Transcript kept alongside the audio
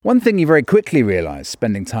One thing you very quickly realise,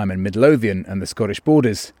 spending time in Midlothian and the Scottish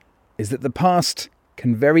borders, is that the past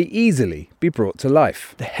can very easily be brought to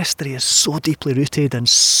life. The history is so deeply rooted and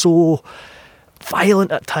so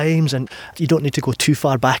violent at times, and you don't need to go too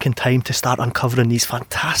far back in time to start uncovering these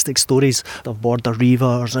fantastic stories of border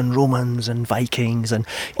reivers and Romans and Vikings and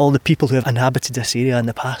all the people who have inhabited this area in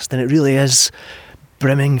the past, and it really is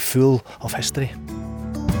brimming full of history.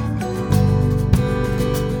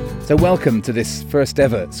 So welcome to this first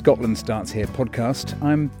ever Scotland Starts Here podcast.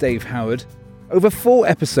 I'm Dave Howard. Over 4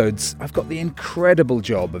 episodes, I've got the incredible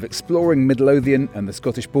job of exploring Midlothian and the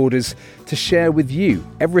Scottish borders to share with you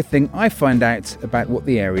everything I find out about what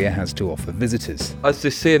the area has to offer visitors. As they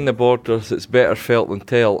say in the borders, it's better felt than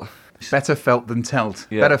told. Better felt than told.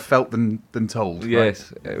 Yeah. Better felt than told.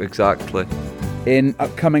 Yes, exactly. In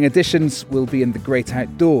upcoming editions, we'll be in the great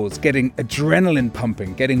outdoors, getting adrenaline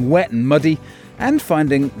pumping, getting wet and muddy, and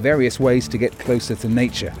finding various ways to get closer to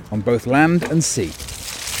nature on both land and sea.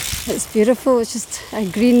 It's beautiful, it's just a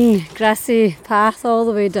green, grassy path all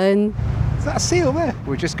the way down. Is that a seal there?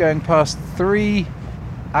 We're just going past 3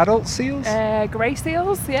 adult seals. Grey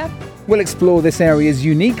seals, yeah. We'll explore this area's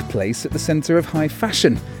unique place at the centre of high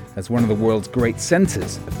fashion, as one of the world's great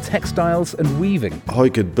centres of textiles and weaving.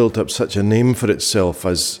 Hawick had built up such a name for itself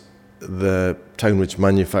as the town which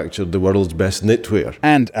manufactured the world's best knitwear.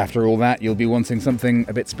 And after all that, you'll be wanting something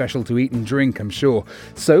a bit special to eat and drink, I'm sure.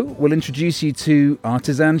 So we'll introduce you to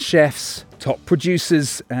artisan chefs, top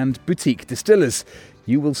producers and boutique distillers.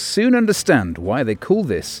 You will soon understand why they call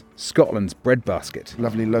this Scotland's breadbasket.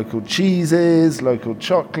 Lovely local cheeses, local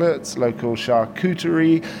chocolates, local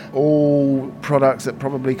charcuterie, all products that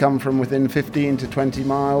probably come from within 15 to 20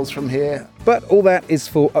 miles from here. But all that is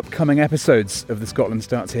for upcoming episodes of the Scotland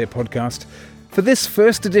Starts Here podcast. For this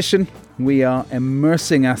first edition, we are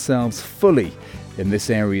immersing ourselves fully in this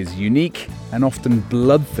area's unique and often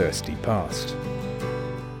bloodthirsty past.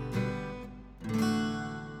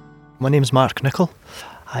 My name's Mark Nichol.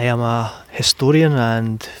 I am a historian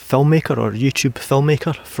and filmmaker, or YouTube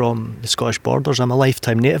filmmaker, from the Scottish borders. I'm a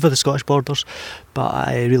lifetime native of the Scottish borders, but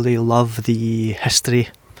I really love the history,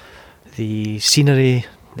 the scenery,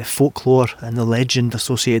 the folklore and the legend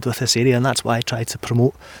associated with this area, and that's what I try to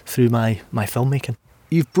promote through my filmmaking.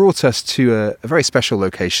 You've brought us to a very special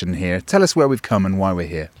location here. Tell us where we've come and why we're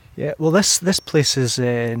here. Yeah, well this place is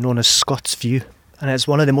known as Scots View. And it's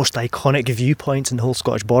one of the most iconic viewpoints in the whole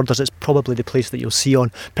Scottish borders. It's probably the place that you'll see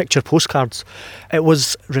on picture postcards. It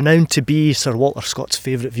was renowned to be Sir Walter Scott's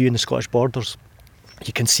favourite view in the Scottish borders.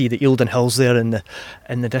 You can see the Eildon Hills there in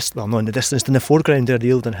the distance, in the foreground there,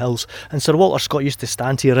 the Eildon Hills. And Sir Walter Scott used to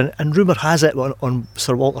stand here, and rumour has it on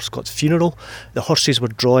Sir Walter Scott's funeral, the horses were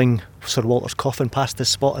drawing Sir Walter's coffin past this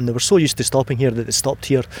spot, and they were so used to stopping here that they stopped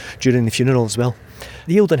here during the funeral as well.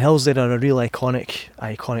 The Eildon Hills there are a real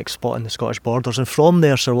iconic spot in the Scottish borders, and from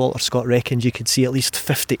there Sir Walter Scott reckoned you could see at least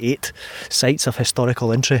 58 sites of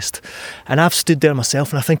historical interest. And I've stood there myself,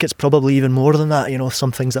 and I think it's probably even more than that. You know,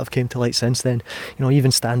 some things that have came to light since then. You know,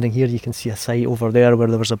 even standing here, you can see a site over there where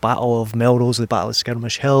there was a battle of Melrose, the Battle of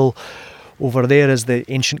Skirmish Hill. Over there is the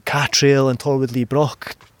ancient Catrail and Torwoodlee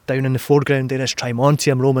Broch. Down in the foreground there is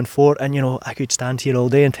Trimontium Roman Fort, and you know, I could stand here all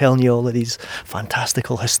day and telling you all of these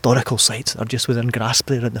fantastical historical sites that are just within grasp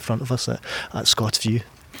there in the front of us at Scots View.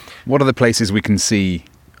 What are the places we can see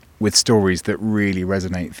with stories that really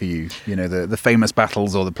resonate for you? You know, the famous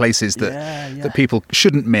battles or the places that people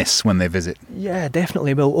shouldn't miss when they visit. Yeah,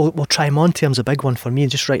 definitely. Well, Trimontium's a big one for me,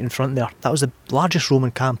 just right in front there. That was the largest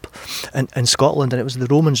Roman camp in Scotland, and it was the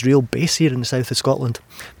Romans' real base here in the south of Scotland.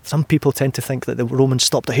 Some people tend to think that the Romans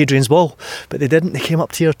stopped at Hadrian's Wall, but they didn't. They came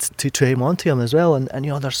up here to Trimontium as well, and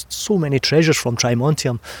you know, there's so many treasures from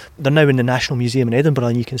Trimontium. They're now in the National Museum in Edinburgh,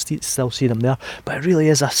 and you can still see them there. But it really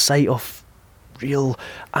is a site of real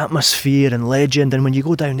atmosphere and legend, and when you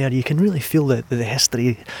go down there you can really feel the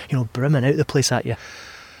history, you know, brimming out the place at you.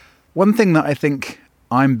 One thing that I think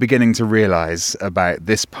I'm beginning to realise about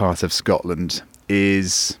this part of Scotland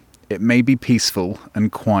is it may be peaceful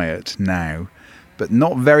and quiet now, but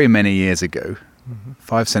not very many years ago,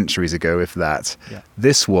 5 centuries ago if that,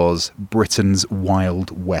 this was Britain's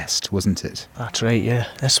Wild West, wasn't it? That's right, yeah.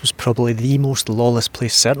 This was probably the most lawless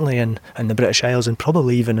place, certainly in the British Isles, and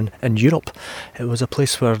probably even in Europe. It was a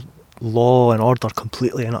place where law and order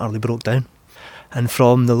completely and utterly broke down. And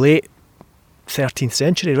from the late 13th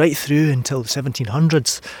century right through until the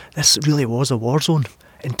 1700s, this really was a war zone.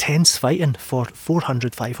 Intense fighting for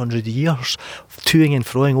 400, 500 years, toing and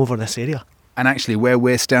froing over this area. And actually where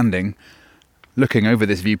we're standing, looking over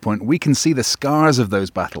this viewpoint, we can see the scars of those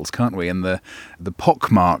battles, can't we? And the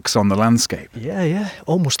pock marks on the landscape. Yeah.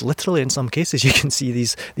 Almost literally in some cases you can see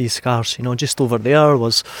these scars. Just over there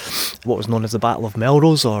was what was known as the Battle of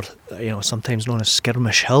Melrose, or sometimes known as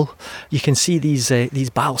Skirmish Hill. You can see these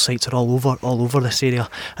battle sites are all over this area,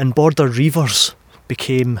 and Border Reivers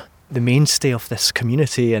became the mainstay of this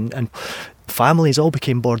community, and families all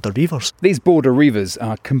became Border Reivers. These Border Reivers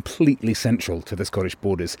are completely central to the Scottish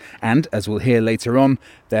Borders, and as we'll hear later on,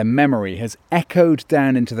 their memory has echoed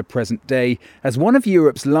down into the present day as one of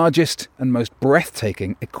Europe's largest and most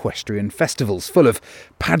breathtaking equestrian festivals, full of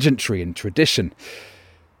pageantry and tradition.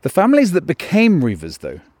 The families that became Reivers,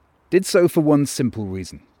 though, did so for one simple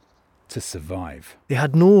reason: to survive. They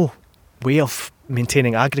had no way of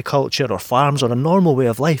maintaining agriculture or farms or a normal way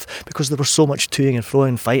of life because there was so much toing and froing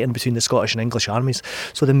and fighting between the Scottish and English armies.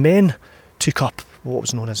 So the men took up what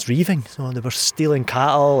was known as reiving. So they were stealing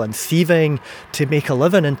cattle and thieving to make a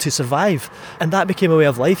living and to survive. And that became a way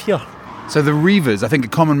of life here. So the Reivers, I think a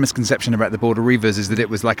common misconception about the Border Reivers is that it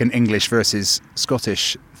was like an English versus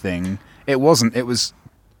Scottish thing. It wasn't. It was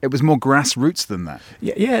more grassroots than that.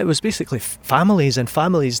 Yeah, it was basically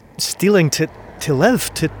families stealing to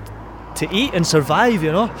live, to eat and survive,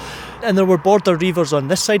 And there were Border Reivers on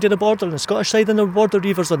this side of the border, on the Scottish side, and there were Border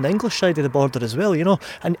Reivers on the English side of the border as well,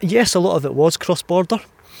 And yes, a lot of it was cross-border,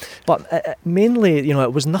 but mainly,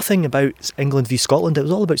 it was nothing about England v Scotland. It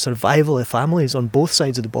was all about survival of families on both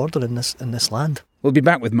sides of the border in this land. We'll be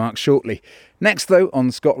back with Mark shortly. Next, though,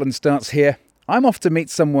 on Scotland Starts Here, I'm off to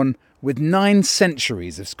meet someone with 9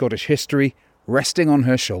 centuries of Scottish history resting on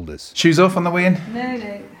her shoulders. Shoes off on the way in?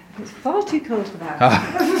 No. It's far too cold for that.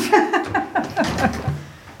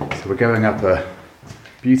 So we're going up a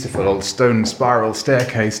beautiful old stone spiral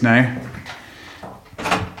staircase now.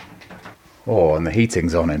 Oh, and the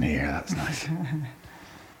heating's on in here. That's nice.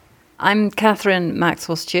 I'm Catherine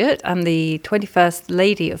Maxwell Stewart. I'm the 21st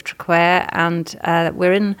Lady of Traquair, and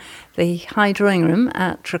we're in the High Drawing Room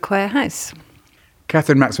at Traquair House.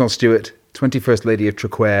 Catherine Maxwell Stewart, 21st Lady of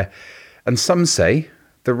Traquair, and some say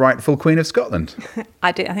the rightful Queen of Scotland.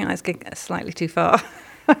 I think that's going slightly too far.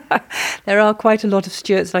 There are quite a lot of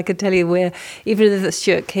Stuarts. I can tell you, even if the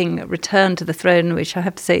Stuart King returned to the throne, which I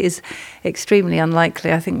have to say is extremely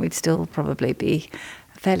unlikely, I think we'd still probably be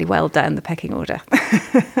fairly well down the pecking order.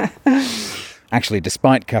 Actually,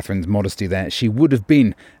 despite Catherine's modesty there, she would have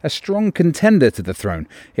been a strong contender to the throne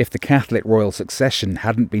if the Catholic royal succession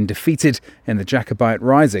hadn't been defeated in the Jacobite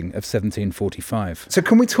Rising of 1745. So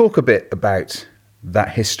can we talk a bit about that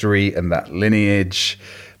history and that lineage?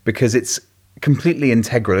 Because it's completely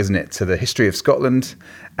integral, isn't it, to the history of Scotland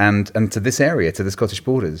and to this area, to the Scottish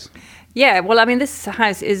Borders? Yeah, well, I mean, this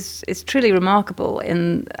house is truly remarkable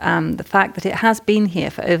in the fact that it has been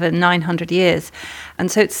here for over 900 years.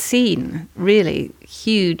 And so it's seen really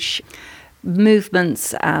huge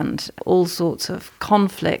movements and all sorts of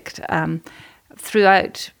conflict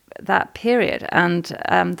throughout that period. And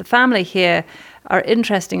the family here are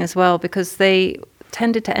interesting as well because they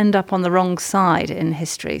tended to end up on the wrong side in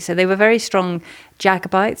history. So they were very strong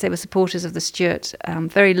Jacobites. They were supporters of the Stuart,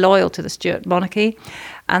 very loyal to the Stuart monarchy.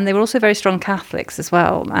 And they were also very strong Catholics as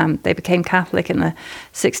well. They became Catholic in the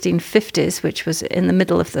 1650s, which was in the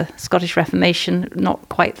middle of the Scottish Reformation, not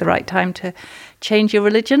quite the right time to change your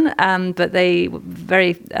religion, but they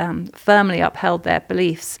very firmly upheld their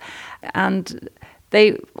beliefs. And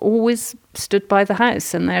they always stood by the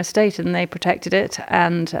house and their estate, and they protected it.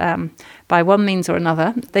 And by one means or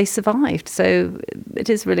another, they survived. So it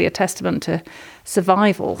is really a testament to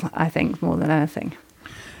survival, I think, more than anything.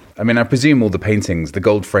 I mean, I presume all the paintings, the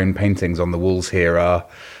gold-framed paintings on the walls here are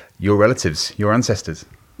your relatives, your ancestors.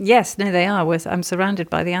 Yes, no, they are. I'm surrounded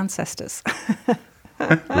by the ancestors.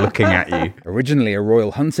 Looking at you. Originally a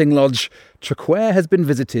royal hunting lodge, Traquair has been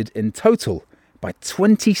visited in total by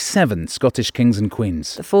 27 Scottish kings and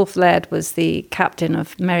queens. The fourth laird was the captain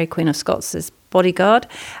of Mary Queen of Scots' bodyguard.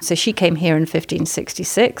 So she came here in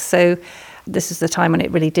 1566. So this is the time when it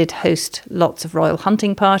really did host lots of royal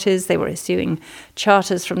hunting parties. They were issuing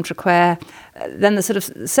charters from Traquair. Then the sort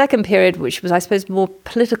of second period, which was, I suppose, more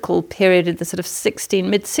political period in the sort of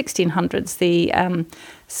mid-1600s, the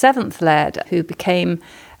seventh laird, who became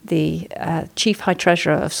the Chief High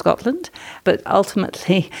Treasurer of Scotland, but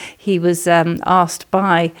ultimately he was asked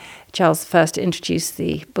by Charles I to introduce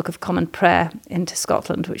the Book of Common Prayer into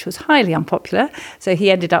Scotland, which was highly unpopular. So he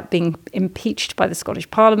ended up being impeached by the Scottish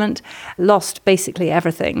Parliament, lost basically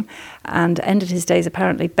everything, and ended his days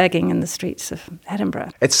apparently begging in the streets of Edinburgh.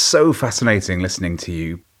 It's so fascinating listening to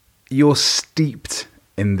you. You're steeped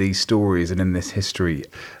in these stories and in this history.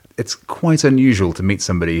 It's quite unusual to meet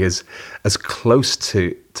somebody as close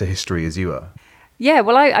to history as you are. Yeah,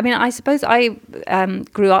 well, I suppose I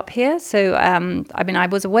grew up here. So, I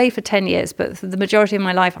was away for 10 years, but for the majority of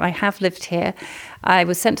my life, I have lived here. I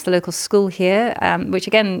was sent to the local school here, which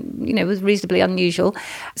again, was reasonably unusual.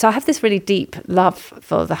 So I have this really deep love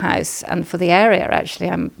for the house and for the area,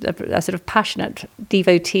 actually. I'm a sort of passionate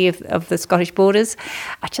devotee of the Scottish Borders.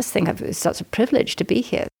 I just think it's such a privilege to be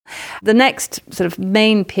here. The next sort of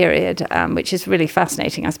main period, which is really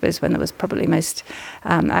fascinating, I suppose, when there was probably most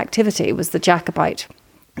activity, was the Jacobite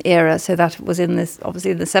era. So that was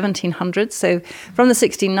obviously in the 1700s. So from the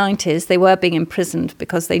 1690s, they were being imprisoned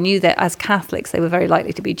because they knew that as Catholics, they were very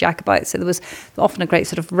likely to be Jacobites. So there was often a great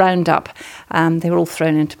sort of roundup. They were all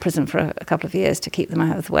thrown into prison for a couple of years to keep them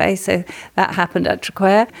out of the way. So that happened at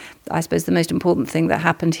Traquair. I suppose the most important thing that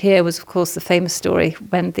happened here was, of course, the famous story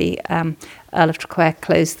when the Earl of Traquair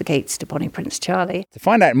closed the gates to Bonnie Prince Charlie. To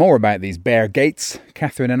find out more about these Bear Gates,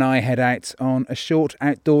 Catherine and I head out on a short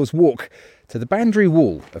outdoors walk to the boundary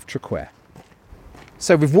wall of Traquair.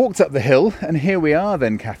 So we've walked up the hill, and here we are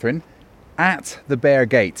then, Catherine, at the Bear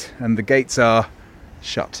Gate, and the gates are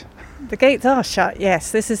shut. The gates are shut,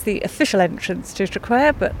 yes. This is the official entrance to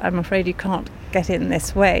Traquair, but I'm afraid you can't get in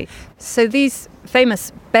this way. So these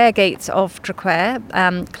famous Bear Gates of Traquair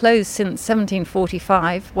closed since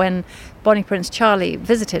 1745 when Bonnie Prince Charlie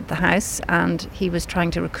visited the house and he was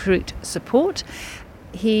trying to recruit support.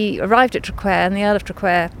 He arrived at Traquair, and the Earl of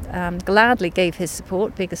Traquair gladly gave his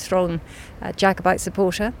support, being a strong Jacobite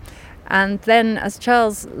supporter. And then as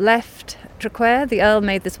Charles left Traquair, the Earl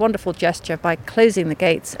made this wonderful gesture by closing the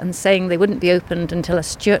gates and saying they wouldn't be opened until a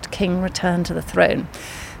Stuart king returned to the throne,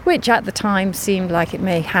 which at the time seemed like it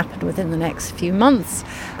may happen within the next few months.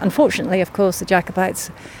 Unfortunately, of course, the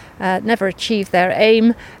Jacobites never achieved their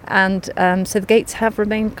aim, and so the gates have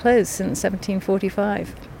remained closed since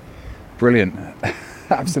 1745. Brilliant.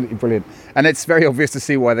 Absolutely brilliant. And it's very obvious to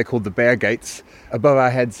see why they're called the Bear Gates. Above our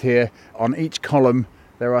heads here, on each column,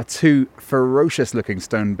 there are two ferocious-looking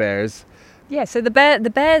stone bears. Yeah, so the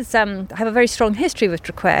bears have a very strong history with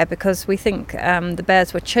Traquair because we think the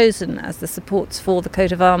bears were chosen as the supports for the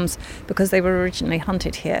coat of arms because they were originally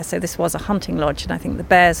hunted here. So this was a hunting lodge, and I think the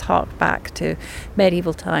bears hark back to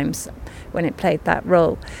medieval times when it played that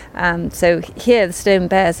role. So here the stone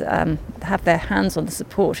bears have their hands on the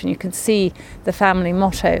support, and you can see the family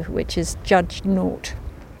motto, which is Judge Naught.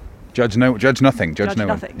 Judge nothing. Judge no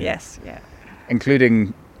nothing, one. yes, yeah.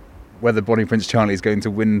 Including whether Bonnie Prince Charlie is going to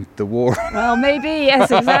win the war. Well, maybe, yes,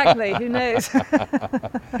 exactly. Who knows?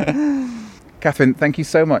 Catherine, thank you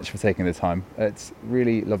so much for taking the time. It's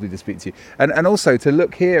really lovely to speak to you. And also to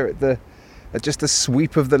look here at just the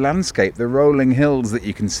sweep of the landscape, the rolling hills that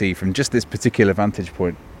you can see from just this particular vantage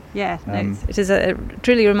point. Yeah, it is a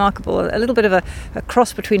truly remarkable, a little bit of a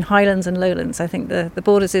cross between highlands and lowlands. I think the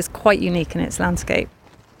Borders is quite unique in its landscape.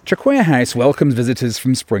 Traquair House welcomes visitors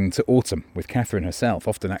from spring to autumn, with Catherine herself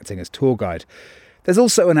often acting as tour guide. There's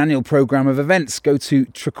also an annual programme of events. Go to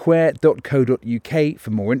traquair.co.uk for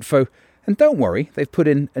more info. And don't worry, they've put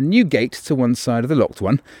in a new gate to one side of the locked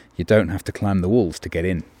one. You don't have to climb the walls to get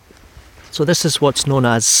in. So this is what's known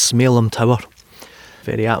as Smailham Tower.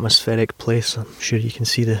 Very atmospheric place. I'm sure you can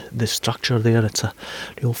see the structure there. It's a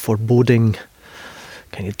real foreboding,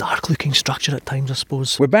 kind of dark-looking structure at times, I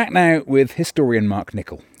suppose. We're back now with historian Mark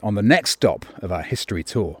Nichol on the next stop of our history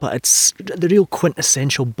tour. But it's the real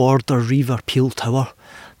quintessential Border Reaver Peel Tower.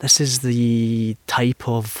 This is the type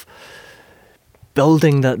of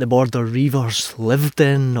building that the Border Reavers lived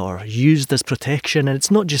in or used as protection, and it's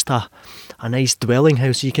not just a nice dwelling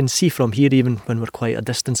house. You can see from here, even when we're quite a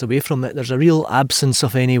distance away from it, there's a real absence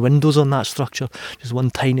of any windows on that structure, just one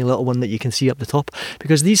tiny little one that you can see up the top,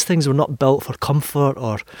 because these things were not built for comfort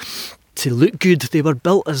or to look good. They were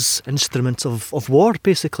built as instruments of war,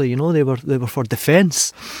 basically. You know, they were for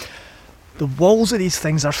defence. The walls of these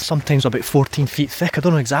things are sometimes about 14 feet thick. I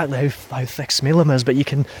don't know exactly how thick Smailham is, but you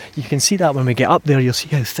can see that when we get up there. You'll see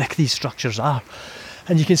how thick these structures are,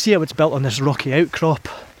 and you can see how it's built on this rocky outcrop.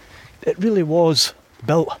 It really was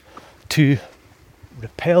built to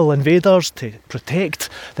repel invaders, to protect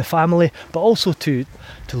the family, but also to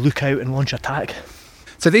look out and launch attack.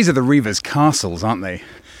 So these are the Reavers' castles, aren't they?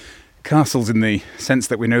 Castles in the sense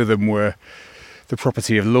that we know them were the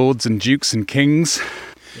property of lords and dukes and kings.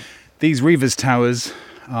 These Reavers' towers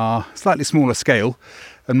are slightly smaller scale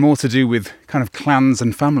and more to do with kind of clans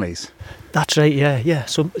and families. That's right, yeah.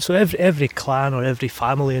 So every clan or every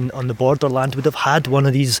family on the borderland would have had one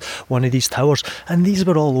of these towers, and these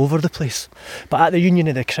were all over the place. But at the Union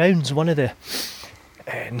of the Crowns, one of the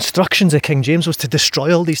instructions of King James was to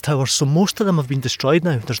destroy all these towers. So most of them have been destroyed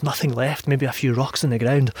now. There's nothing left, maybe a few rocks in the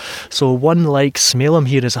ground. So one like Smailham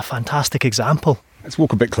here is a fantastic example. Let's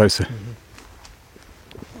walk a bit closer.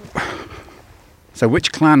 So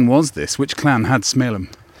which clan was this? Which clan had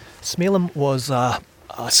Smailham? Smailham was a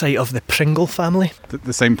site of the Pringle family.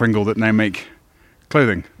 The same Pringle that now make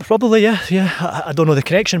clothing? Probably, yeah. I don't know the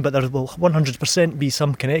connection, but there will 100% be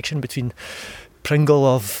some connection between Pringle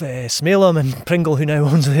of Smailham and Pringle, who now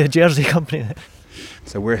owns the Jersey company.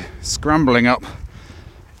 So we're scrambling up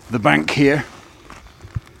the bank here.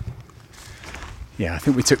 Yeah, I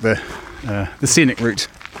think we took the scenic route.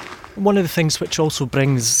 One of the things which also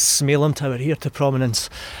brings Smailham Tower here to prominence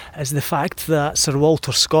is the fact that Sir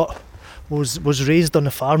Walter Scott was raised on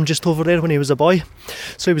a farm just over there when he was a boy.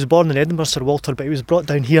 So he was born in Edinburgh, Sir Walter, but he was brought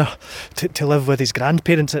down here to live with his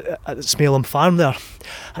grandparents at Smailham Farm there.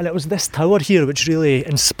 And it was this tower here which really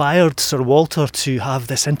inspired Sir Walter to have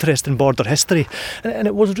this interest in border history. And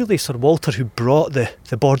it was really Sir Walter who brought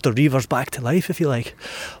the border reivers back to life, if you like.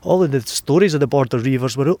 All of the stories of the border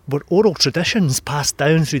reivers were oral traditions passed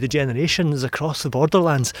down through the generations across the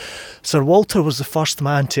borderlands. Sir Walter was the first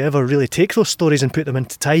man to ever really take those stories and put them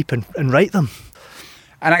into type and write them.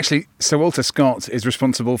 And actually, Sir Walter Scott is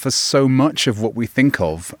responsible for so much of what we think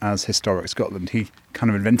of as historic Scotland. He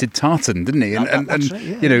kind of invented tartan, didn't he? And That's right,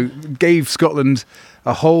 yeah. You know, gave Scotland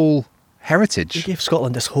a whole heritage. He gave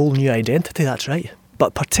Scotland this whole new identity, that's right.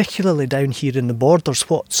 But particularly down here in the borders,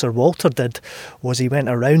 what Sir Walter did was he went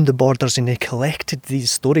around the borders and he collected these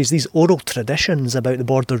stories, these oral traditions about the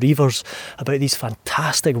border reivers, about these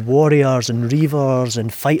fantastic warriors and reivers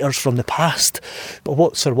and fighters from the past. But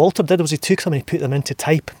what Sir Walter did was he took them and he put them into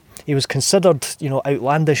type. He was considered,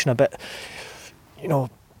 outlandish and a bit,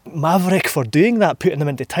 maverick for doing that, putting them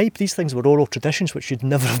into type. These things were oral traditions which should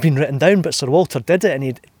never have been written down, but Sir Walter did it and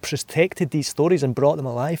he protected these stories and brought them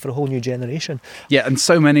alive for a whole new generation. Yeah, and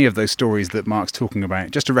so many of those stories that Mark's talking about,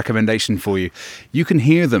 just a recommendation for you. You can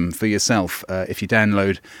hear them for yourself if you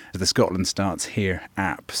download the Scotland Starts Here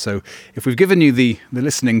app. So if we've given you the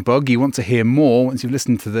listening bug, you want to hear more once you've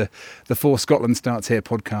listened to the 4 Scotland Starts Here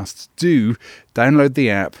podcasts, do download the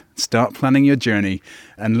app, start planning your journey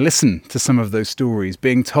and listen to some of those stories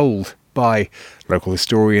being told by local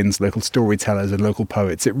historians, local storytellers and local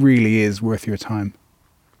poets. It really is worth your time.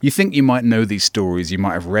 You think you might know these stories, you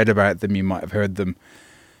might have read about them, you might have heard them,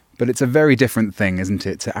 but it's a very different thing, isn't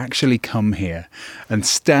it, to actually come here and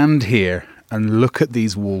stand here and look at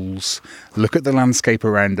these walls, look at the landscape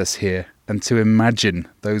around us here, and to imagine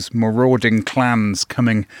those marauding clans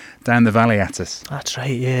coming down the valley at us. That's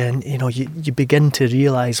right, yeah, and you begin to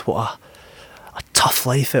realise what a tough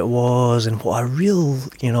life it was and what a real,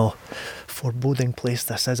 foreboding place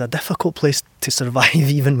this is, a difficult place to survive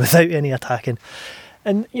even without any attacking.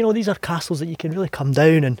 And, these are castles that you can really come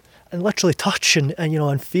down and literally touch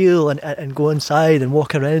and feel and go inside and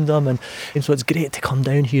walk around them. And so it's great to come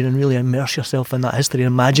down here and really immerse yourself in that history and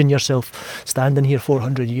imagine yourself standing here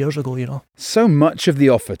 400 years ago, So much of the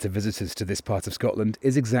offer to visitors to this part of Scotland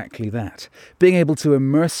is exactly that, being able to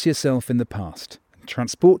immerse yourself in the past.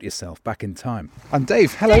 Transport yourself back in time. I'm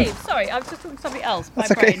Dave. Hello. Dave, sorry, I was just talking to somebody else.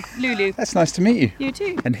 That's okay. Lulu. That's nice to meet you. You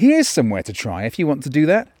too. And here's somewhere to try if you want to do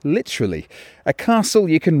that, literally. A castle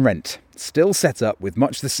you can rent, still set up with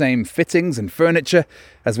much the same fittings and furniture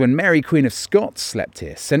as when Mary Queen of Scots slept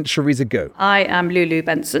here centuries ago. I am Lulu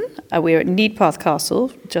Benson. We're at Needpath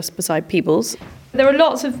Castle, just beside Peebles. There are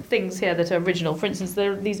lots of things here that are original. For instance,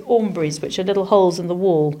 there are these aumbrys, which are little holes in the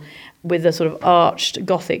wall with a sort of arched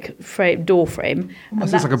Gothic door frame.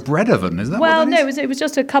 Almost looks like a bread oven, is that well, what that is? No, it was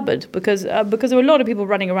just a cupboard because there were a lot of people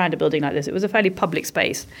running around a building like this. It was a fairly public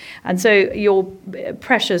space. And so your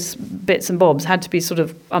precious bits and bobs had to be sort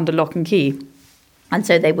of under lock and key. And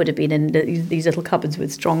so they would have been in these little cupboards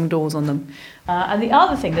with strong doors on them. And the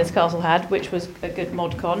other thing this castle had, which was a good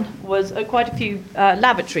mod con, was quite a few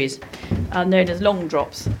lavatories, known as long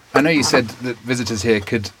drops. I know you said that visitors here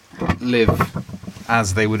could live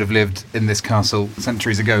as they would have lived in this castle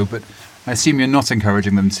centuries ago, but I assume you're not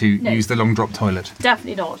encouraging them to use the long drop toilet.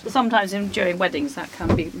 Definitely not. Sometimes during weddings that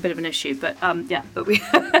can be a bit of an issue, but but we...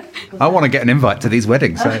 I want to get an invite to these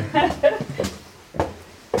weddings. So.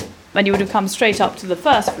 And you would have come straight up to the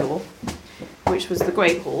first floor, which was the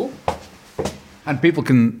Great Hall. And people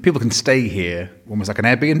can stay here almost like an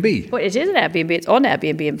Airbnb. Well, it is an Airbnb. It's on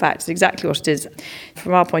Airbnb, in fact. It's exactly what it is.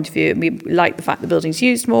 From our point of view, we like the fact the building's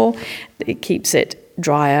used more. It keeps it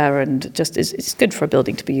drier and just it's good for a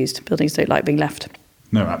building to be used. Buildings don't like being left.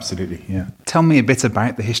 No, absolutely, yeah. Tell me a bit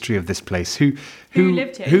about the history of this place. Who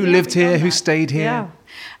lived here? Who stayed here? Yeah.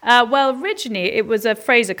 Well, originally it was a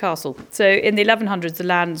Fraser castle. So in the 1100s, the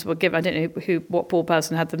lands were given. I don't know what poor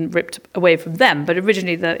person had them ripped away from them, but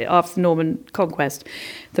originally, after the Norman conquest,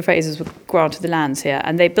 the Frasers were granted the lands here,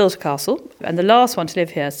 and they built a castle. And the last one to live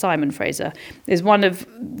here, Simon Fraser, is one of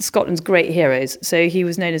Scotland's great heroes. So he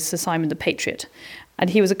was known as Sir Simon the Patriot, and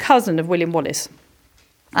he was a cousin of William Wallace.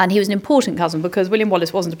 And he was an important cousin because William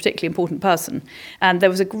Wallace wasn't a particularly important person. And there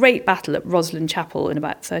was a great battle at Rosslyn Chapel in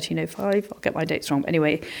about 1305, I'll get my dates wrong, but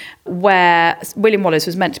anyway, where William Wallace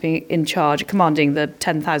was meant to be in charge, commanding the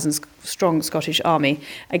 10,000 strong Scottish army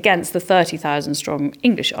against the 30,000 strong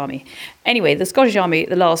English army. Anyway, the Scottish army at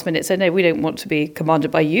the last minute said, no, we don't want to be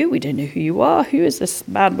commanded by you. We don't know who you are. Who is this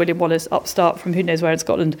man, William Wallace, upstart from who knows where in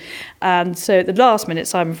Scotland? And so at the last minute,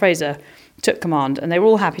 Simon Fraser took command, and they were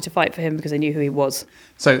all happy to fight for him because they knew who he was.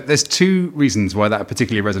 So there's two reasons why that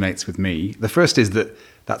particularly resonates with me. The first is that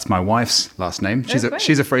that's my wife's last name.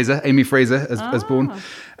 She's a Fraser, Amy Fraser, as born.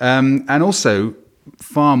 And also,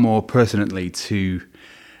 far more pertinently to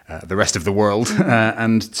the rest of the world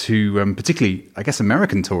and to particularly, I guess,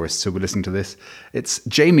 American tourists who were listening to this, it's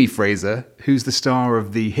Jamie Fraser, who's the star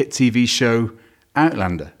of the hit TV show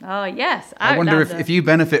Outlander. Oh, yes, Outlander. I wonder if you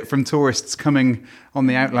benefit from tourists coming on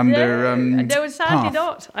the Outlander No, sadly path.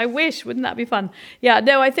 not. I wish. Wouldn't that be fun? Yeah,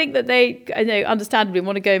 no, I think that they, understandably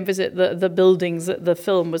want to go and visit the buildings that the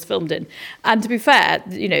film was filmed in. And to be fair,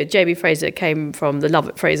 Jamie Fraser came from the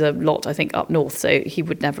Lovat Fraser lot, I think, up north, so he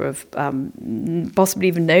would never have possibly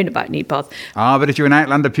even known about Needpath. But if you're an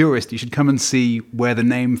Outlander purist, you should come and see where the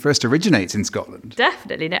name first originates in Scotland.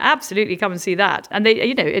 Definitely, no, absolutely come and see that. And they,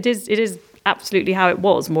 it is absolutely how it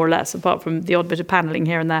was, more or less, apart from the odd bit of panelling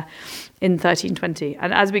here and there in 1320.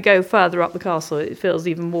 And as we go further up the castle, it feels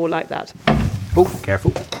even more like that. Oh,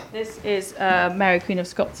 careful. This is Mary Queen of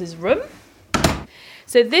Scots' room.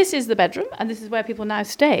 So this is the bedroom, and this is where people now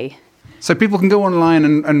stay. So people can go online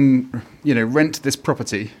and rent this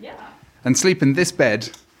property and sleep in this bed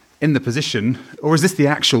in the position, or is this the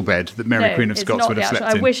actual bed that Mary Queen of Scots would have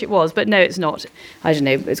slept in? I wish it was, but no, it's not. I don't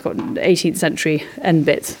know, it's got 18th century end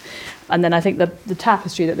bits. And then I think the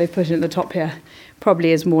tapestry that they've put in at the top here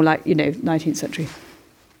probably is more like, 19th century.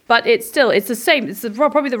 But it's the same, it's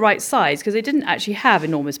probably the right size, because they didn't actually have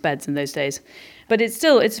enormous beds in those days. But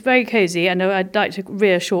it's very cosy. I know I'd like to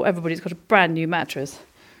reassure everybody it's got a brand new mattress.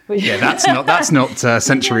 Yeah, that's not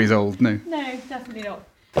centuries old, no. No, definitely not.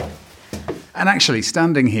 And actually,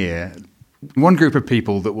 standing here, one group of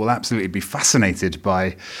people that will absolutely be fascinated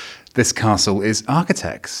by this castle is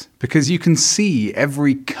architects, because you can see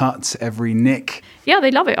every cut, every nick. Yeah,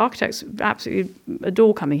 they love it. Architects absolutely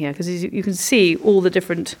adore coming here because you can see all the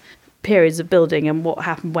different periods of building and what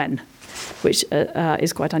happened when, which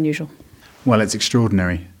is quite unusual. Well, it's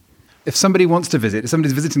extraordinary. If somebody wants to visit, if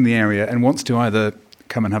somebody's visiting the area and wants to either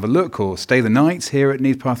come and have a look or stay the night here at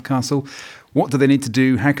Needpath Castle, what do they need to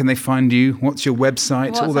do? How can they find you? What's your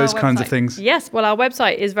website? All those kinds of things. Yes, well, our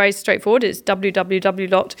website is very straightforward. It's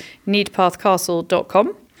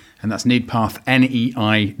www.needpathcastle.com. And that's Needpath,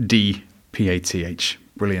 Neidpath.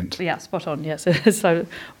 Brilliant. Yeah, spot on, yes. So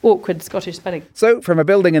awkward Scottish spelling. So from a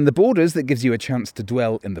building in the Borders that gives you a chance to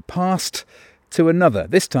dwell in the past to another,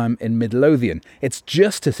 this time in Midlothian. It's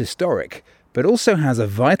just as historic, but also has a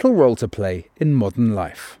vital role to play in modern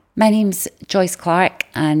life. My name's Joyce Clark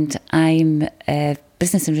and I'm a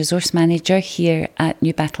Business and Resource Manager here at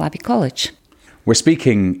Newbattle Abbey College. We're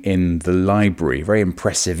speaking in the library, very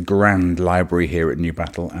impressive, grand library here at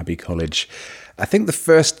Newbattle Abbey College. I think the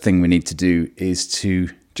first thing we need to do is to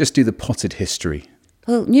just do the potted history.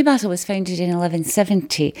 Well, Newbattle was founded in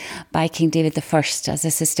 1170 by King David I as a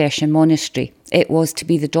Cistercian monastery. It was to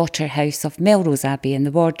be the daughter house of Melrose Abbey in the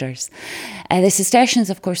Borders. The Cistercians,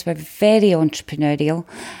 of course, were very entrepreneurial.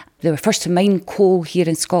 They were first to mine coal here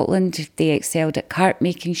in Scotland. They excelled at carp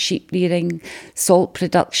making, sheep rearing, salt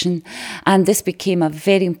production, and this became a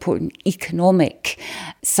very important economic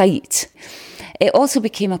site. It also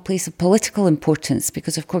became a place of political importance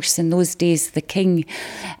because, of course, in those days, the king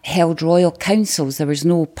held royal councils. There was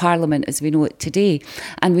no parliament as we know it today.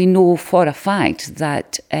 And we know for a fact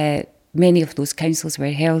that many of those councils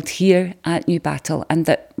were held here at Newbattle and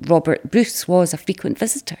that Robert Bruce was a frequent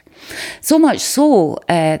visitor. So much so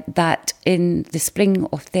that in the spring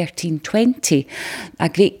of 1320, a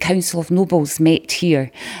great council of nobles met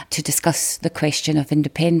here to discuss the question of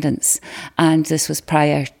independence. And this was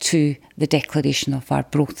prior to the Declaration of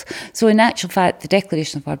Arbroath. So in actual fact, the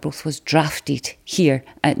Declaration of Arbroath was drafted here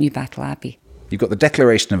at Newbattle Abbey. You've got the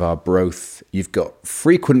Declaration of Arbroath, you've got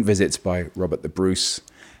frequent visits by Robert the Bruce.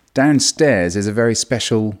 Downstairs is a very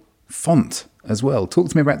special font, as well. Talk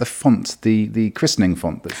to me about the font, the christening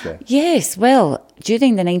font that's there. Yes, well,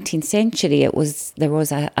 during the 19th century, there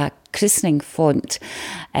was a christening font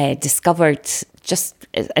discovered just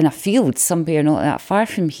in a field somewhere not that far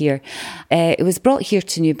from here. It was brought here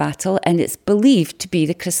to Newbattle, and it's believed to be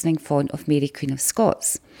the christening font of Mary Queen of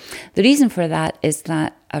Scots. The reason for that is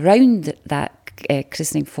that around that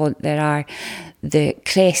christening font there are the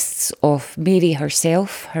crests of Mary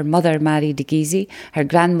herself, her mother Mary de Gizy, her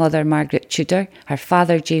grandmother Margaret Tudor, her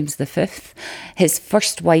father James V, his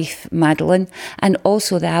first wife Madeline, and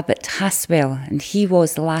also the abbot Haswell, and he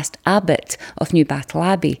was the last abbot of Newbattle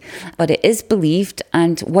Abbey. But it is believed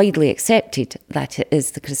and widely accepted that it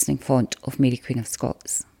is the christening font of Mary Queen of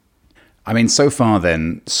Scots. I mean, so far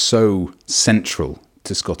then, so central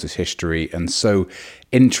to Scottish history and so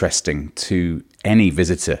interesting to any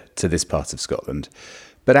visitor to this part of Scotland.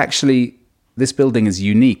 But actually, this building is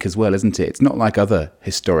unique as well, isn't it? It's not like other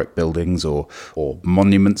historic buildings or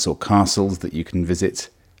monuments or castles that you can visit.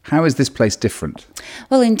 How is this place different?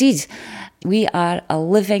 Well, indeed, we are a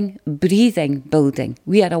living, breathing building.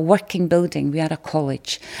 We are a working building. We are a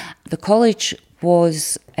college. The college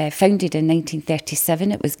was founded in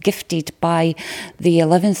 1937. It was gifted by the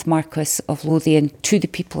 11th Marquess of Lothian to the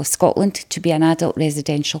people of Scotland to be an adult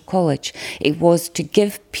residential college. It was to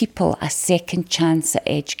give people a second chance at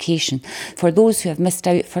education. For those who have missed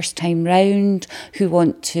out first time round, who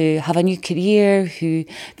want to have a new career, who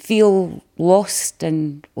feel lost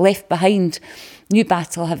and left behind,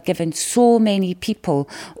 Newbattle have given so many people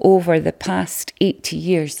over the past 80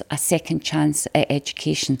 years a second chance at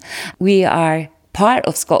education. We are part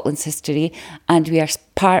of Scotland's history and we are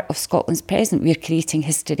part of Scotland's present. We are creating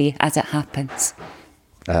history as it happens.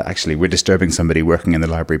 Actually, we're disturbing somebody working in the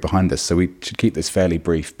library behind us, so we should keep this fairly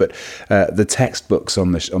brief. But the textbooks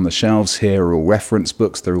on the shelves here are all reference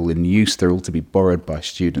books. They're all in use. They're all to be borrowed by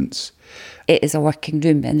students. It is a working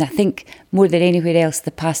room, and I think more than anywhere else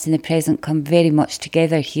the past and the present come very much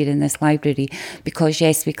together here in this library, because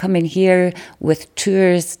yes, we come in here with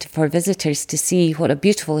tours for visitors to see what a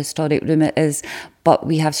beautiful historic room it is, but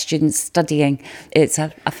we have students studying. It's a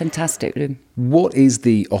fantastic room. What is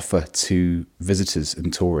the offer to visitors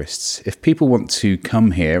and tourists? If people want to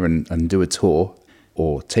come here and do a tour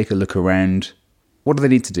or take a look around, what do they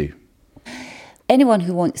need to do? Anyone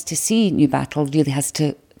who wants to see Newbattle really has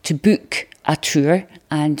to book a tour,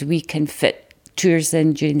 and we can fit tours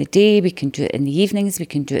in during the day, we can do it in the evenings, we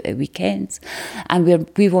can do it at weekends, and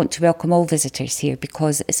we want to welcome all visitors here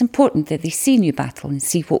because it's important that they see Newbattle and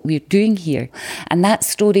see what we're doing here. And that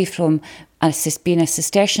story from being a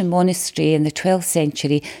Cistercian monastery in the 12th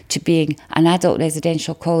century to being an adult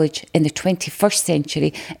residential college in the 21st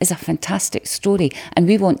century is a fantastic story, and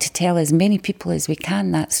we want to tell as many people as we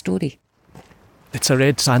can that story. It's a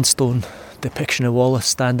red sandstone depiction of Wallace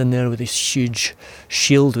standing there with his huge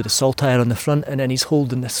shield with a saltire on the front, and then he's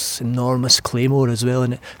holding this enormous claymore as well,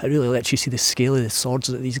 and it really lets you see the scale of the swords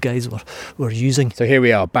that these guys were using. So here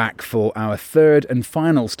we are back for our third and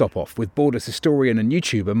final stop off with Borders historian and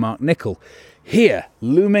YouTuber Mark Nicol. Here,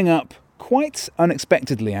 looming up quite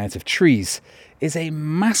unexpectedly out of trees, is a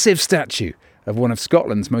massive statue of one of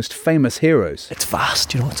Scotland's most famous heroes. It's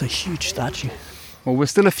vast, it's a huge statue. Well, we're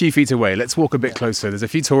still a few feet away. Let's walk a bit closer. There's a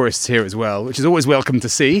few tourists here as well, which is always welcome to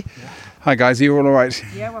see. Yeah. Hi guys, are you all right?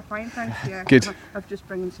 Yeah, we're fine, thanks. Yeah. Good. I've just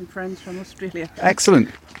bringing some friends from Australia. Excellent.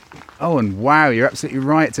 Oh, and wow, you're absolutely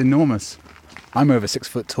right. It's enormous. I'm over 6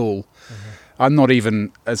 foot tall. Mm-hmm. I'm not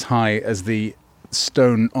even as high as the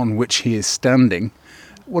stone on which he is standing.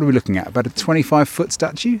 What are we looking at? About a 25-foot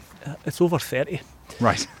statue? It's over 30.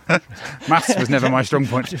 Right. Maths was never my strong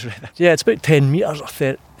point. Yeah, it's about 10 metres or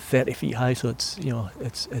 30 feet high, so it's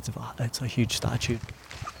a huge statue.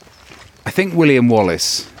 I think William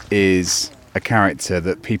Wallace is a character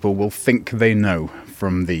that people will think they know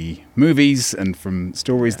from the movies and from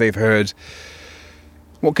stories they've heard.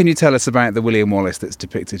 What can you tell us about the William Wallace that's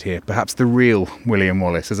depicted here? Perhaps the real William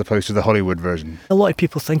Wallace as opposed to the Hollywood version. A lot of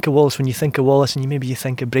people think of Wallace when you think of Wallace, and maybe you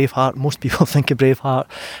think of Braveheart. Most people think of Braveheart,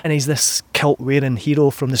 and he's this kilt-wearing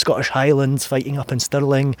hero from the Scottish Highlands fighting up in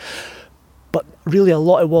Stirling. But really a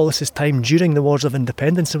lot of Wallace's time during the Wars of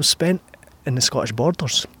Independence was spent in the Scottish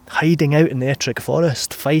borders, hiding out in the Ettrick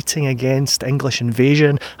Forest, fighting against English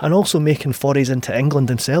invasion, and also making forays into England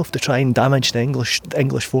himself to try and damage the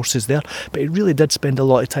English forces there. But he really did spend a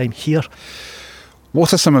lot of time here.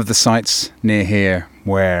 What are some of the sites near here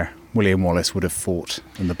where William Wallace would have fought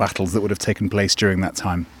and the battles that would have taken place during that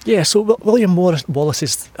time. Yeah, so William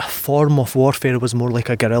Wallace's form of warfare was more like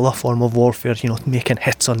a guerrilla form of warfare, making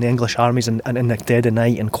hits on the English armies and in the dead of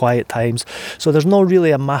night and quiet times. So there's not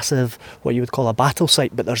really a massive, what you would call a battle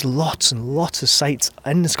site, but there's lots and lots of sites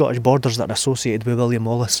in the Scottish borders that are associated with William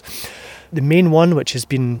Wallace. The main one, which there's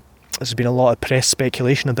been a lot of press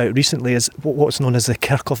speculation about recently, is what's known as the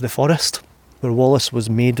Kirk of the Forest, where Wallace was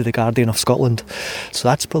made the Guardian of Scotland. So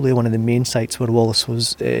that's probably one of the main sites where Wallace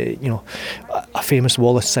was, a famous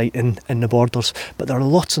Wallace site in the borders. But there are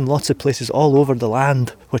lots and lots of places all over the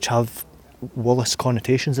land which have Wallace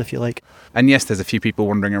connotations, if you like. And yes, there's a few people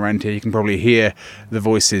wandering around here. You can probably hear the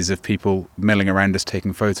voices of people milling around us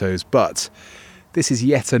taking photos. But this is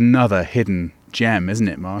yet another hidden gem, isn't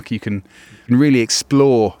it, Mark? You can really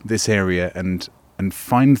explore this area and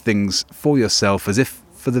find things for yourself as if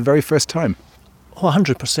for the very first time. Oh,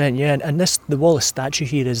 100%, yeah. And the Wallace statue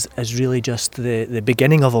here is really just the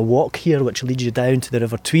beginning of a walk here, which leads you down to the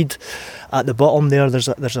River Tweed. At the bottom there's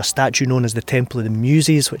a statue known as the Temple of the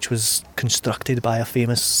Muses, which was constructed by a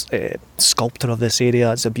famous sculptor of this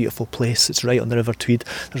area. It's a beautiful place. It's right on the River Tweed.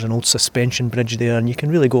 There's an old suspension bridge there, and you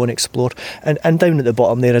can really go and explore. And down at the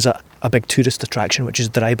bottom there is a big tourist attraction, which is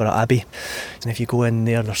Dryburgh Abbey. And if you go in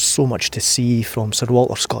there, there's so much to see, from Sir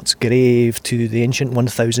Walter Scott's grave to the ancient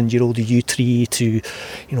 1,000-year-old yew tree to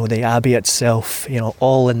the abbey itself,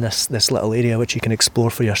 all in this little area which you can explore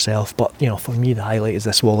for yourself. But for me, the highlight is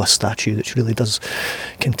this Wallace statue, which really does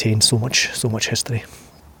contain so much history.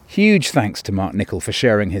 Huge thanks to Mark Nicol for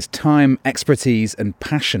sharing his time, expertise and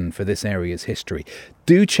passion for this area's history.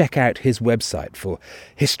 Do check out his website for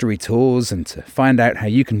history tours and to find out how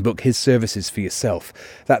you can book his services for yourself.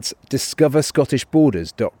 That's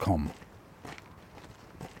discoverscottishborders.com.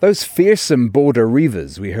 Those fearsome border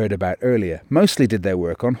reivers we heard about earlier mostly did their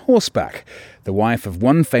work on horseback. The wife of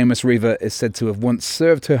one famous reiver is said to have once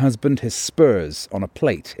served her husband his spurs on a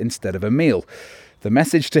plate instead of a meal. The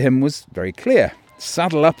message to him was very clear: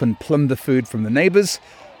 saddle up and plunder food from the neighbours,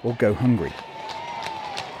 or go hungry.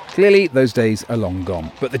 Clearly, those days are long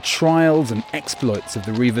gone, but the trials and exploits of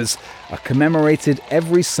the reivers are commemorated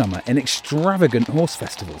every summer in extravagant horse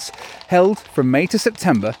festivals, held from May to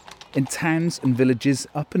September in towns and villages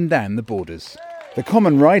up and down the borders. The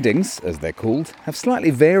common ridings, as they're called, have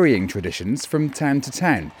slightly varying traditions from town to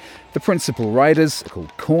town. The principal riders are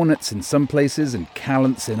called cornets in some places and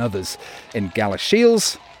callants in others. In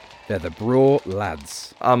Galashiels, they're the Braw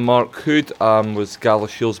Lads. I'm Mark Hood. I was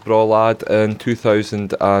Galashiels Braw Lad in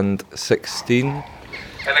 2016. In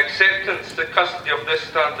acceptance the custody of this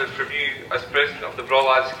standard from you as President of the Braw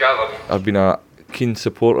Lads Gathering, I've been a keen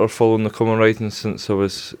supporter following the common ridings since I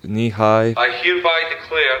was knee-high. I hereby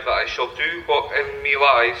declare that I shall do what in me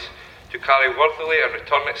lies to carry worthily and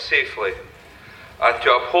return it safely, and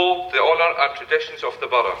to uphold the honour and traditions of the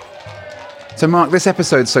borough. So Mark, this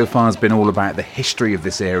episode so far has been all about the history of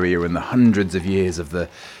this area and the hundreds of years of the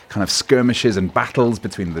kind of skirmishes and battles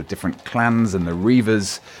between the different clans and the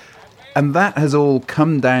reivers. And that has all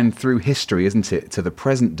come down through history, isn't it, to the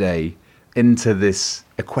present day, into this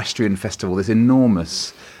equestrian festival, this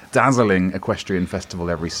enormous, dazzling equestrian festival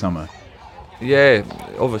every summer. Yeah,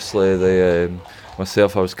 obviously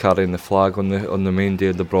myself, I was carrying the flag on the main day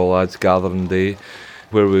of the Braw Lads Gathering Day,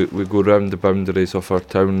 where we go round the boundaries of our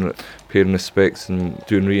town, paying respects and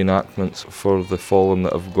doing reenactments for the fallen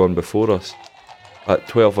that have gone before us. At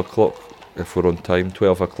 12 o'clock, if we're on time,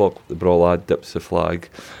 12 o'clock, the Braw Lad dips the flag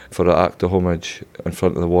for an act of homage in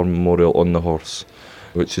front of the War Memorial on the horse,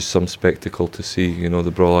 which is some spectacle to see,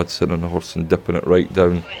 the Braw Lad sitting on the horse and dipping it right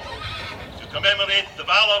down. To commemorate the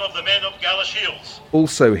valour of the men of Galashiels.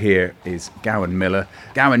 Also here is Gowan Miller.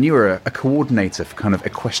 Gowan, you are a coordinator for kind of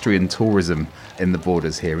equestrian tourism in the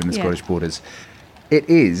borders here, in the Scottish borders. It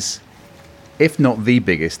is, if not the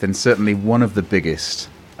biggest, then certainly one of the biggest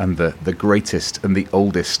and the greatest and the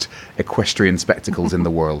oldest equestrian spectacles in the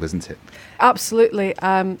world, isn't it? Absolutely.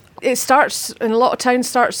 It starts, in a lot of towns,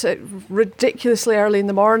 starts at ridiculously early in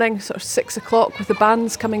the morning, sort of 6 o'clock, with the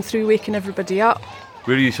bands coming through, waking everybody up.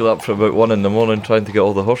 We're usually up for about 1 a.m. trying to get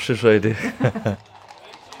all the horses ready. Are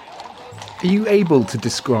you able to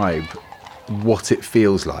describe what it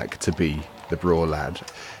feels like to be the Braw Lad?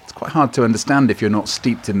 It's quite hard to understand if you're not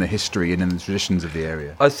steeped in the history and in the traditions of the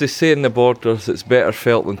area. As they say in the borders, it's better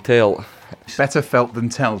felt than telt. Better felt than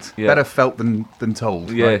told. Yeah. Better felt than told.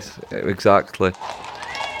 Yes, right? Exactly.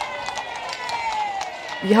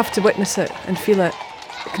 You have to witness it and feel it.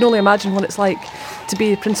 I can only imagine what it's like to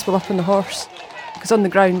be the principal up on the horse, because on the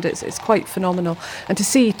ground it's quite phenomenal. And to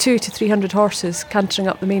see 200 to 300 horses cantering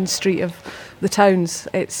up the main street of the towns,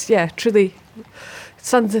 it's truly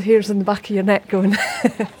Sons of hairs on the back of your neck going.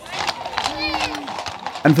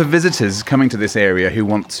 And for visitors coming to this area who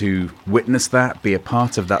want to witness that, be a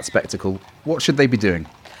part of that spectacle, what should they be doing?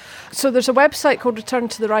 So there's a website called Return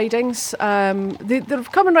to the Ridings. The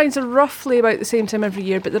common rides are roughly about the same time every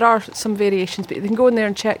year, but there are some variations. But you can go in there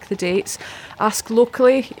and check the dates, ask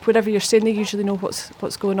locally, wherever you're staying, they usually know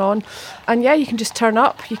what's going on. And yeah, you can just turn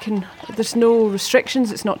up. There's no restrictions,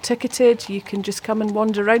 it's not ticketed. You can just come and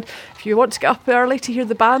wander around. If you want to get up early to hear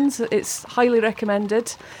the bands, it's highly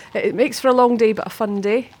recommended. It makes for a long day, but a fun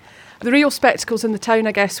day. The real spectacle's in the town,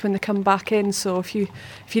 I guess, when they come back in. So if you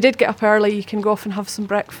did get up early, you can go off and have some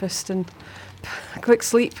breakfast and a quick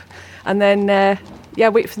sleep, and then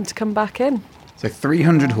wait for them to come back in. So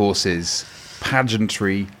 300 horses,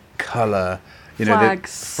 pageantry, colour,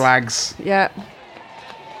 flags. Yeah.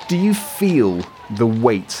 Do you feel the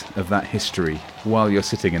weight of that history while you're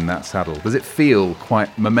sitting in that saddle? Does it feel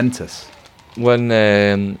quite momentous?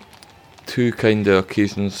 When two kind of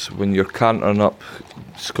occasions when you're cantering up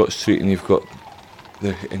Scott Street and you've got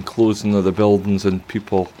the enclosing of the buildings and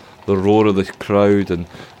people, the roar of the crowd, and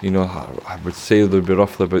I would say there'd be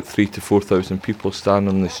roughly about 3,000 to 4,000 people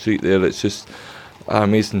standing on the street there. It's just an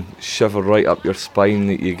amazing shiver right up your spine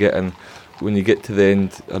that you get, and when you get to the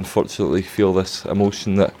end, unfortunately, feel this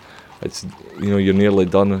emotion that it's you're nearly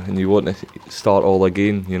done and you want to start all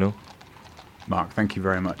again. Mark, thank you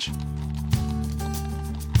very much.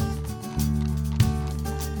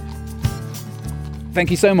 Thank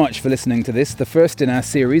you so much for listening to this, the first in our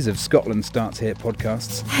series of Scotland Starts Here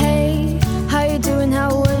podcasts. Hey, how you doing?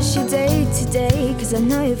 How was your day today? Because I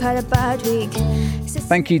know you've had a bad week.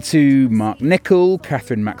 Thank you to Mark Nichol,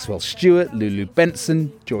 Catherine Maxwell-Stewart, Lulu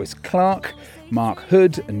Benson, Joyce Clark, Mark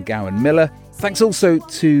Hood and Gowan Miller. Thanks also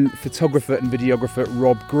to photographer and videographer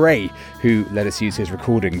Rob Gray, who let us use his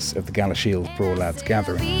recordings of the Galashiels Braw Lads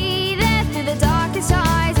gathering. Be there through the darkest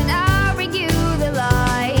eyes, and I'll bring you the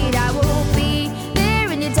light. I will be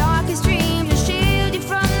there in your darkest dreams to shield you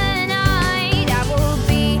from the night. I will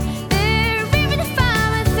be there even if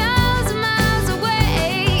I'm 1,000 miles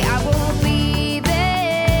away. I will be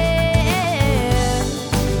there.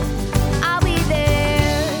 I'll be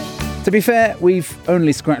there. To be fair, we've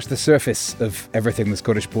only scratched the surface of everything the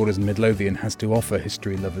Scottish Borders and Midlothian has to offer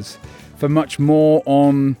history lovers. For much more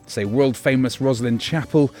on, say, world-famous Roslin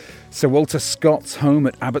Chapel, Sir Walter Scott's home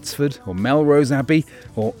at Abbotsford, or Melrose Abbey,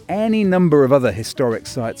 or any number of other historic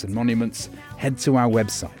sites and monuments, head to our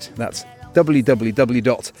website. That's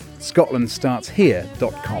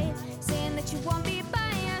www.scotlandstartshere.com.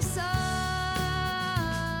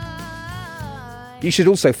 You should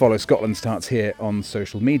also follow Scotland Starts Here on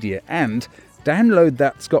social media and download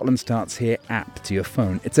that Scotland Starts Here app to your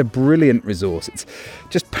phone. It's a brilliant resource. It's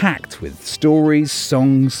just packed with stories,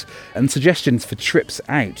 songs, and suggestions for trips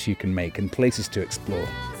out you can make and places to explore.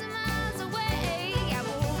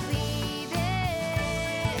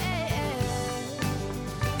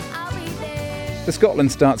 The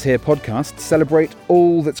Scotland Starts Here podcasts celebrate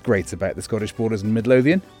all that's great about the Scottish Borders and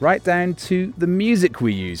Midlothian, right down to the music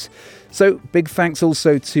we use. So big thanks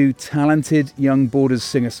also to talented young Borders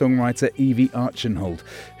singer-songwriter Evie Archenhold,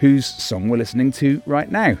 whose song we're listening to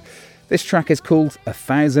right now. This track is called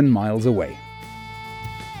 1,000 Miles Away.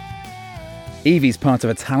 Evie's part of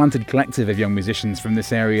a talented collective of young musicians from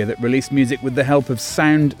this area that release music with the help of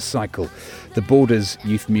Sound Cycle, the Borders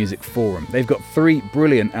Youth Music Forum. They've got 3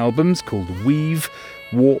 brilliant albums called Weave,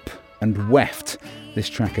 Warp and Weft. This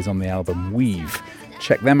track is on the album Weave.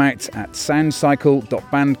 Check them out at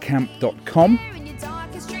soundcycle.bandcamp.com.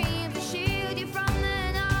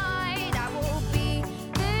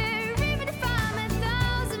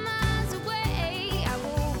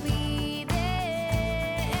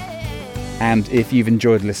 And if you've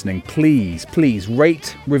enjoyed listening, please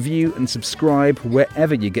rate, review and subscribe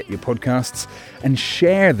wherever you get your podcasts, and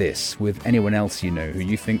share this with anyone else you know who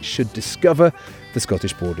you think should discover the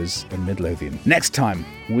Scottish Borders and Midlothian. Next time,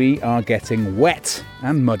 we are getting wet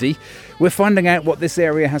and muddy. We're finding out what this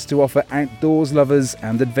area has to offer outdoors lovers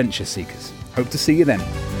and adventure seekers. Hope to see you then.